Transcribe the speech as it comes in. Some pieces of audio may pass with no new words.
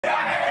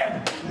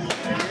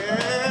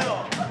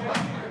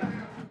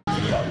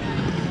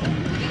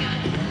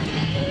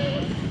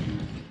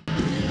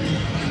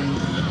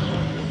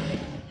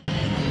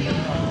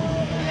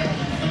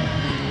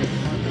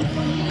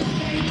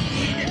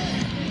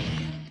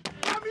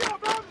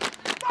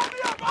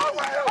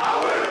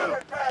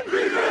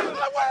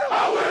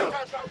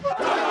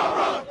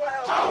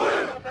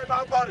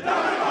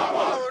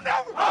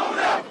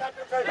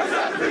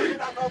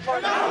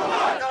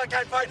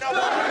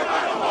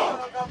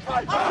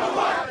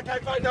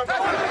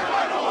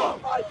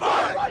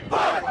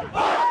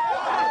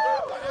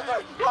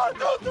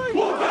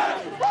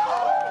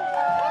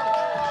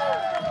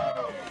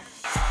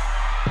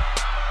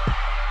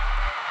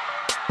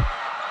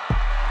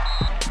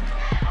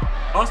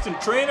Austin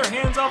Trainer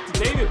hands off to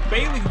David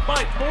Bailey, who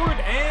fights forward,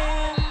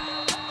 and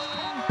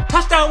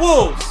touchdown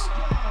Wolves!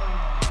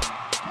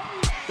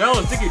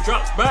 Dallas Dickey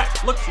drops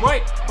back, looks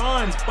right,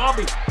 finds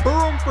Bobby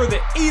Burrow for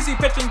the easy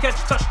pitch and catch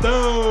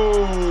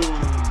touchdown!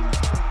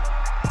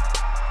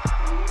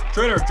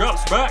 Trainer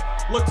drops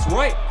back, looks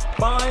right,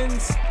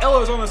 finds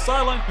Ellers on the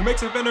sideline, who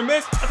makes a defender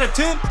miss at the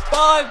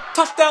 10-5,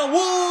 touchdown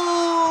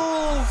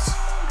Wolves!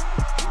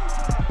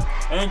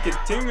 And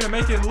continuing to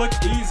make it look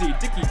easy,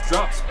 Dickey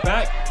drops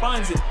back,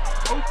 finds it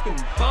open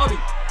Bobby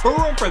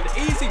Burrow for the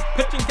easy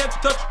pitch and catch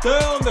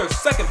touchdown, their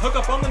second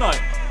hookup on the night.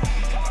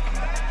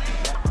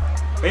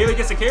 Bailey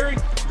gets a carry,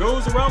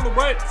 goes around the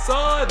right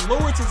side,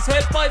 lowers his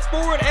head, fights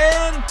forward,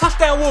 and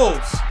touchdown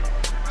Wolves!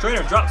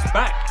 Trainer drops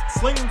back,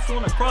 slings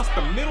one across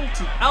the middle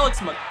to Alex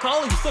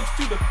McCauley, who slips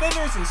two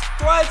defenders and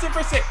strides in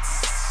for 6.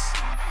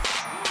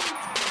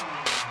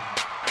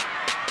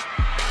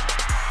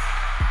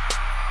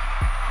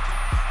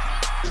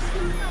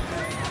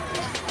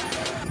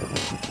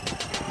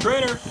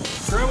 Trainer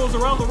scrambles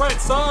around the right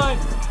side,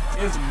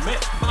 is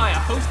met by a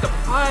host of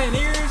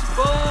Pioneers,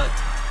 but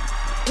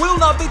will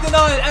not be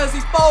denied as he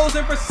falls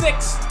in for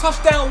 6.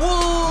 Touchdown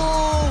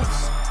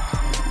Wolves!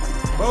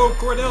 Bo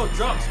Cordell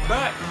drops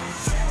back,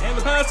 and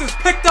the pass is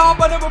picked off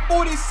by number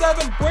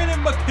 47, Brandon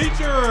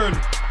McEachern.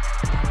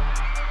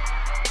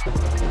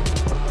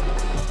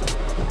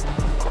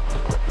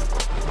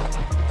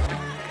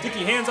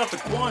 Dickey hands off to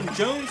Quan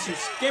Jones, who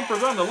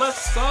scampers on the left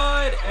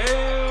side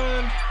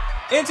and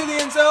into the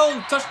end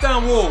zone.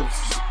 Touchdown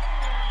Wolves!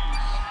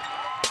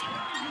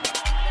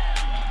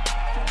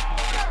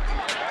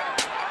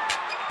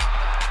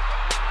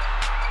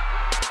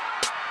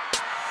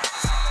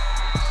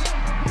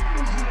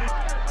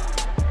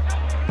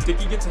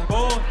 Dickey gets the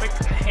ball, makes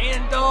the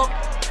handoff,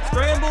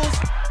 scrambles,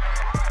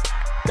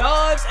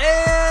 dives,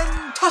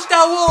 and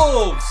touchdown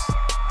Wolves!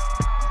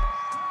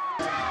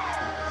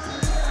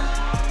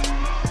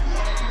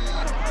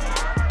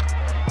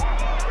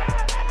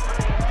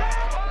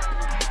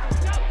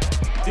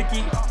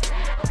 Dickey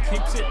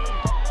keeps it,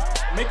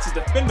 makes a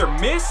defender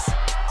miss,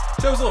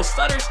 shows a little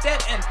stutter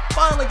step, and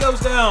finally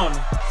goes down.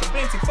 Some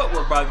fancy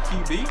footwork by the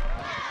QB.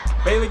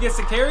 Bailey gets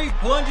the carry,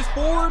 plunges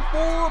forward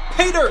for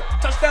Pater.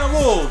 Touchdown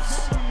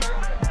Wolves!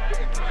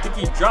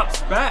 Dickey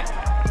drops back,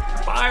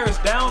 fires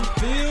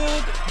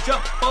downfield,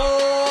 jump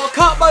ball,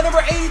 caught by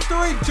number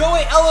 83,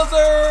 Joey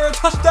Elliser.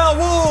 Touchdown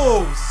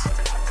Wolves!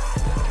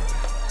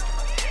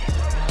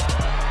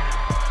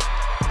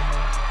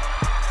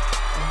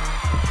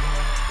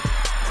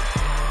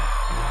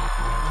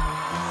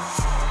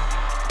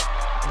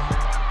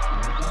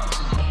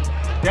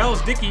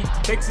 Dallas Dickey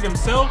takes it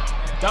himself,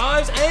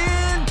 dives,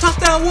 and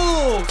touchdown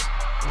Wolves!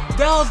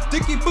 Dallas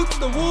Dickey puts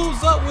the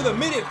Wolves up with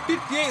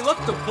 1:58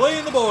 left to play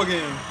in the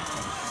ballgame.